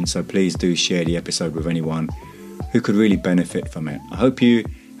stretching. So please do share the episode with anyone who could really benefit from it. I hope you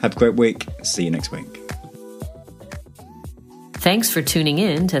have a great week. See you next week. Thanks for tuning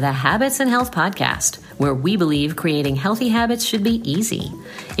in to the Habits and Health Podcast, where we believe creating healthy habits should be easy.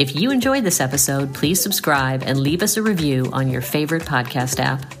 If you enjoyed this episode, please subscribe and leave us a review on your favorite podcast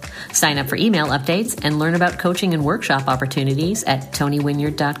app. Sign up for email updates and learn about coaching and workshop opportunities at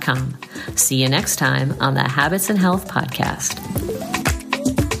TonyWinyard.com. See you next time on the Habits and Health Podcast.